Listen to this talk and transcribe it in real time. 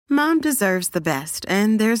Mom deserves the best,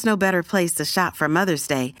 and there's no better place to shop for Mother's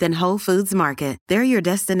Day than Whole Foods Market. They're your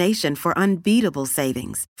destination for unbeatable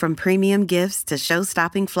savings, from premium gifts to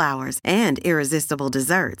show-stopping flowers and irresistible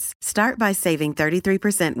desserts. Start by saving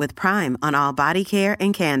 33% with Prime on all body care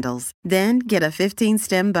and candles. Then get a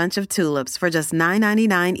 15-stem bunch of tulips for just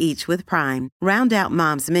 $9.99 each with Prime. Round out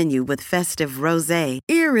Mom's menu with festive rosé,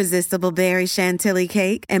 irresistible berry chantilly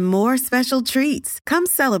cake, and more special treats. Come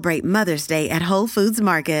celebrate Mother's Day at Whole Foods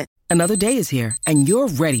Market. Another day is here, and you're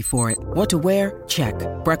ready for it. What to wear? Check.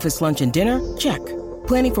 Breakfast, lunch, and dinner? Check.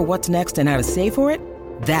 Planning for what's next and how to save for it?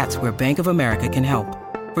 That's where Bank of America can help.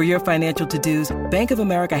 For your financial to-dos, Bank of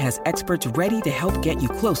America has experts ready to help get you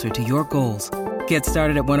closer to your goals. Get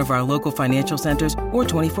started at one of our local financial centers or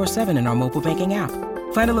 24/7 in our mobile banking app.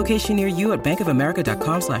 Find a location near you at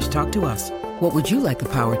bankofamerica.com/talktous. What would you like the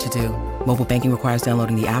power to do? Mobile banking requires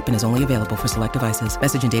downloading the app and is only available for select devices.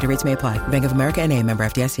 Message and data rates may apply. Bank of America N.A., member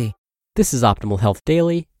FDIC. This is Optimal Health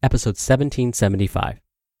Daily, episode 1775,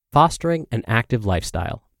 Fostering an Active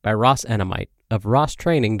Lifestyle by Ross Enamait of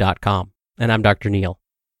rosstraining.com. And I'm Dr. Neal.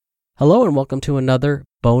 Hello and welcome to another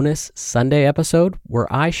bonus Sunday episode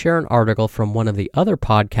where I share an article from one of the other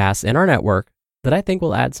podcasts in our network that I think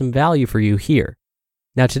will add some value for you here.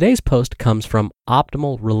 Now today's post comes from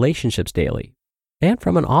Optimal Relationships Daily and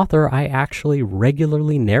from an author I actually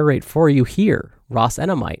regularly narrate for you here, Ross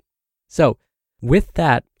Enamait. So with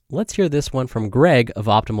that, let's hear this one from Greg of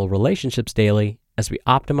Optimal Relationships Daily as we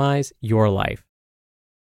optimize your life.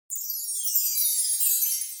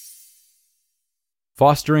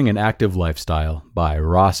 Fostering an Active Lifestyle by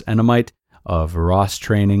Ross Enamait of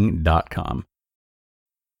rosstraining.com.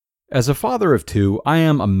 As a father of two, I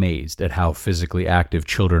am amazed at how physically active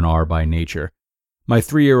children are by nature. My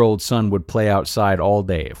 3-year-old son would play outside all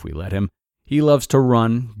day if we let him. He loves to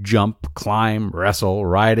run, jump, climb, wrestle,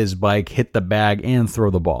 ride his bike, hit the bag, and throw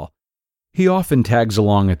the ball. He often tags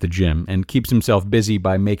along at the gym and keeps himself busy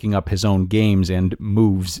by making up his own games and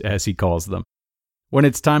moves, as he calls them. When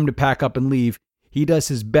it's time to pack up and leave, he does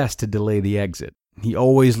his best to delay the exit. He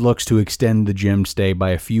always looks to extend the gym stay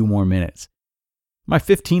by a few more minutes. My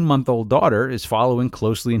 15-month-old daughter is following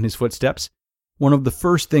closely in his footsteps. One of the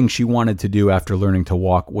first things she wanted to do after learning to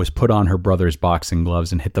walk was put on her brother's boxing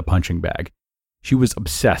gloves and hit the punching bag. She was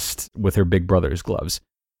obsessed with her big brother's gloves.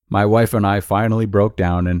 My wife and I finally broke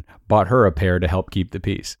down and bought her a pair to help keep the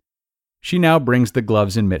peace. She now brings the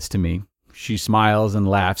gloves and mitts to me. She smiles and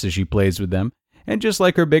laughs as she plays with them. And just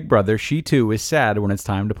like her big brother, she too is sad when it's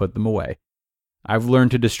time to put them away. I've learned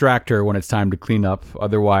to distract her when it's time to clean up,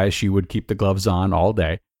 otherwise she would keep the gloves on all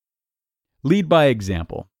day. Lead by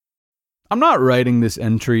example. I'm not writing this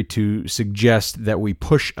entry to suggest that we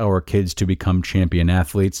push our kids to become champion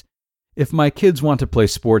athletes. If my kids want to play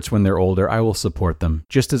sports when they're older, I will support them,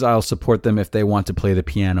 just as I'll support them if they want to play the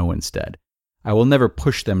piano instead. I will never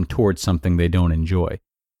push them towards something they don't enjoy.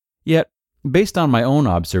 Yet, based on my own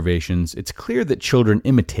observations, it's clear that children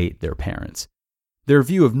imitate their parents. Their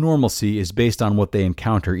view of normalcy is based on what they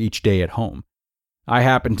encounter each day at home. I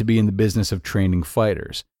happen to be in the business of training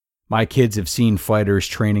fighters. My kids have seen fighters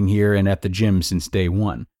training here and at the gym since day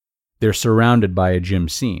one. They're surrounded by a gym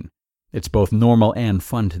scene. It's both normal and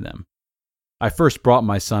fun to them. I first brought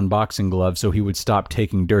my son boxing gloves so he would stop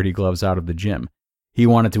taking dirty gloves out of the gym. He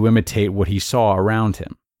wanted to imitate what he saw around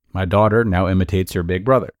him. My daughter now imitates her big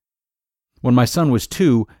brother. When my son was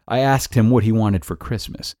 2, I asked him what he wanted for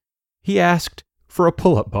Christmas. He asked for a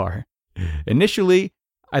pull-up bar. Initially,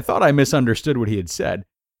 I thought I misunderstood what he had said,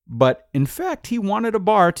 but in fact, he wanted a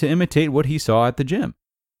bar to imitate what he saw at the gym.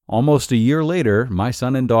 Almost a year later, my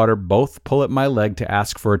son and daughter both pull at my leg to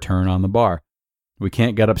ask for a turn on the bar. We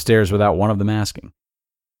can't get upstairs without one of them asking.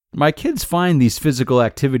 My kids find these physical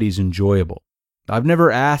activities enjoyable. I've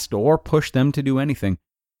never asked or pushed them to do anything.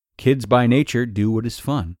 Kids by nature do what is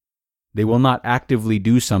fun. They will not actively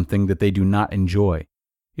do something that they do not enjoy.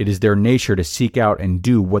 It is their nature to seek out and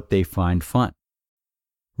do what they find fun.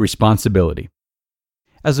 Responsibility.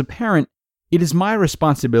 As a parent, it is my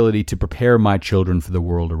responsibility to prepare my children for the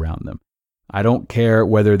world around them. I don't care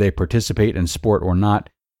whether they participate in sport or not,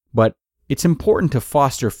 but it's important to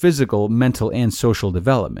foster physical, mental, and social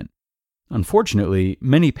development. Unfortunately,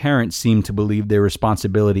 many parents seem to believe their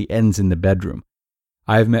responsibility ends in the bedroom.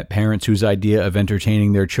 I have met parents whose idea of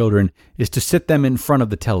entertaining their children is to sit them in front of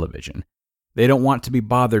the television. They don't want to be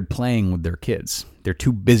bothered playing with their kids. They're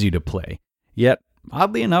too busy to play. Yet,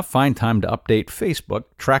 oddly enough, find time to update Facebook,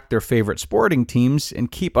 track their favorite sporting teams,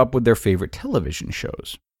 and keep up with their favorite television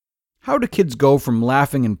shows. How do kids go from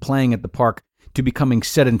laughing and playing at the park to becoming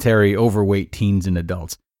sedentary, overweight teens and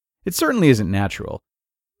adults? It certainly isn't natural.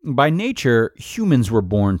 By nature, humans were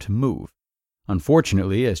born to move.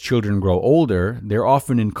 Unfortunately, as children grow older, they're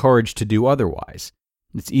often encouraged to do otherwise.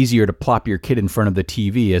 It's easier to plop your kid in front of the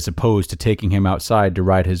TV as opposed to taking him outside to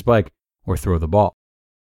ride his bike or throw the ball.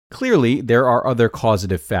 Clearly, there are other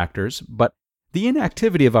causative factors, but the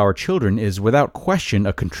inactivity of our children is without question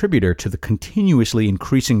a contributor to the continuously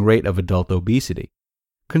increasing rate of adult obesity.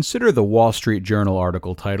 Consider the Wall Street Journal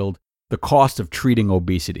article titled, "The Cost of Treating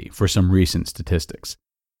Obesity," for some recent statistics.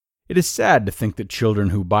 It is sad to think that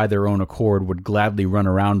children who by their own accord would gladly run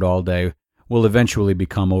around all day will eventually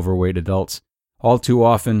become overweight adults. All too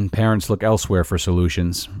often, parents look elsewhere for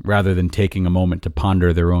solutions, rather than taking a moment to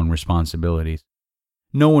ponder their own responsibilities.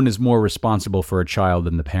 No one is more responsible for a child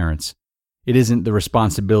than the parents. It isn't the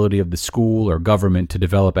responsibility of the school or government to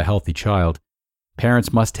develop a healthy child.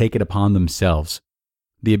 Parents must take it upon themselves.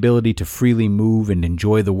 The ability to freely move and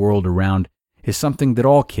enjoy the world around is something that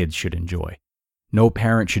all kids should enjoy. No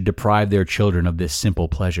parent should deprive their children of this simple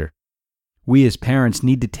pleasure. We as parents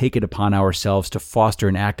need to take it upon ourselves to foster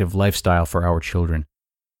an active lifestyle for our children.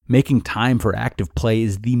 Making time for active play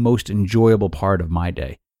is the most enjoyable part of my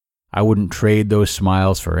day. I wouldn't trade those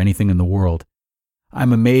smiles for anything in the world.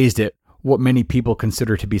 I'm amazed at what many people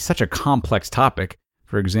consider to be such a complex topic,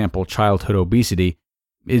 for example, childhood obesity,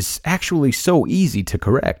 is actually so easy to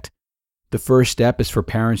correct. The first step is for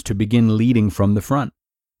parents to begin leading from the front.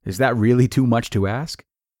 Is that really too much to ask?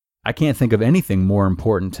 I can't think of anything more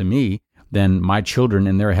important to me than my children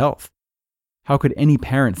and their health. How could any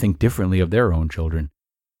parent think differently of their own children?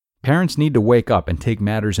 Parents need to wake up and take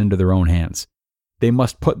matters into their own hands. They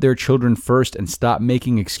must put their children first and stop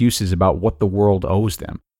making excuses about what the world owes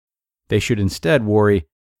them. They should instead worry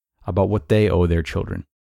about what they owe their children.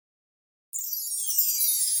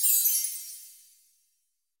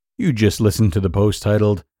 You just listened to the post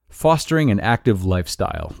titled, "Fostering an Active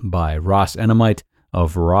Lifestyle" by Ross Enamait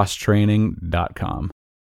of RossTraining.com.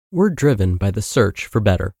 We're driven by the search for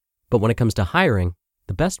better, but when it comes to hiring,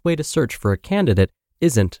 the best way to search for a candidate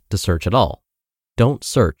isn't to search at all. Don't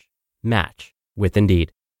search, match with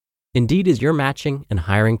Indeed. Indeed is your matching and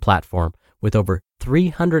hiring platform with over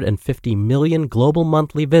 350 million global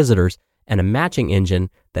monthly visitors and a matching engine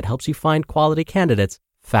that helps you find quality candidates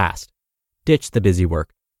fast. Ditch the busy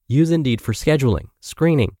work. Use Indeed for scheduling,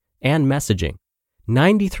 screening, and messaging.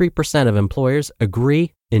 93% of employers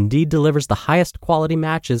agree Indeed delivers the highest quality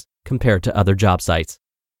matches compared to other job sites.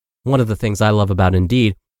 One of the things I love about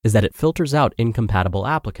Indeed is that it filters out incompatible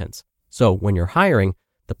applicants. So when you're hiring,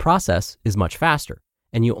 the process is much faster,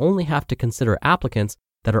 and you only have to consider applicants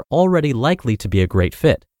that are already likely to be a great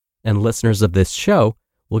fit. And listeners of this show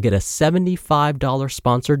will get a $75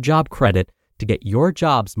 sponsored job credit to get your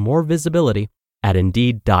jobs more visibility at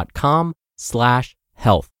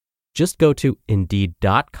Indeed.com/health. Just go to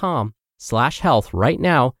Indeed.com/health right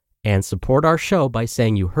now and support our show by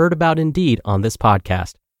saying you heard about Indeed on this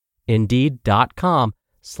podcast.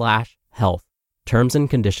 Indeed.com/health. Terms and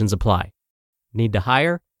conditions apply. Need to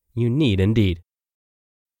hire? You need Indeed.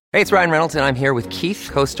 Hey, it's Ryan Reynolds, and I'm here with Keith,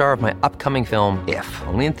 co-star of my upcoming film, If,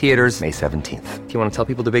 only in theaters May 17th. Do you want to tell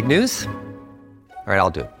people the big news? All right,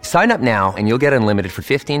 I'll do it. Sign up now and you'll get unlimited for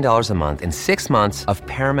 $15 a month and 6 months of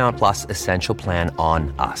Paramount Plus Essential Plan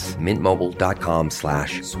on us.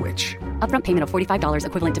 MintMobile.com/switch. Upfront payment of $45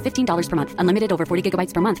 equivalent to $15 per month. Unlimited over 40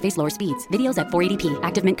 gigabytes per month. Face lower speeds. Videos at 480p.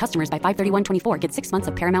 Active Mint customers by 531.24 get 6 months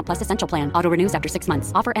of Paramount Plus Essential Plan. Auto renews after 6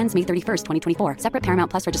 months. Offer ends May 31st, 2024. Separate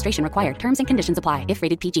Paramount Plus registration required. Terms and conditions apply if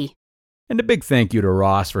rated PG. And a big thank you to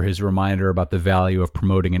Ross for his reminder about the value of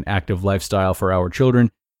promoting an active lifestyle for our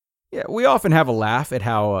children. Yeah, we often have a laugh at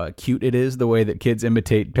how cute it is, the way that kids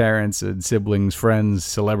imitate parents and siblings, friends,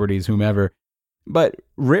 celebrities, whomever. But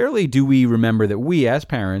rarely do we remember that we, as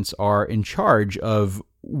parents, are in charge of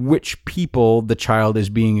which people the child is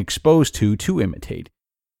being exposed to imitate.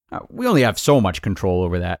 We only have so much control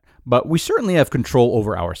over that, but we certainly have control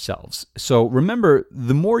over ourselves. So remember,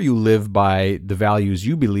 the more you live by the values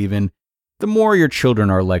you believe in, the more your children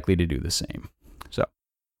are likely to do the same. So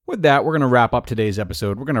with that, we're going to wrap up today's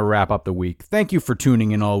episode. We're going to wrap up the week. Thank you for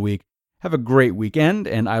tuning in all week. Have a great weekend,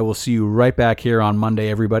 and I will see you right back here on Monday,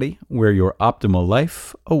 everybody, where your optimal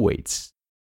life awaits.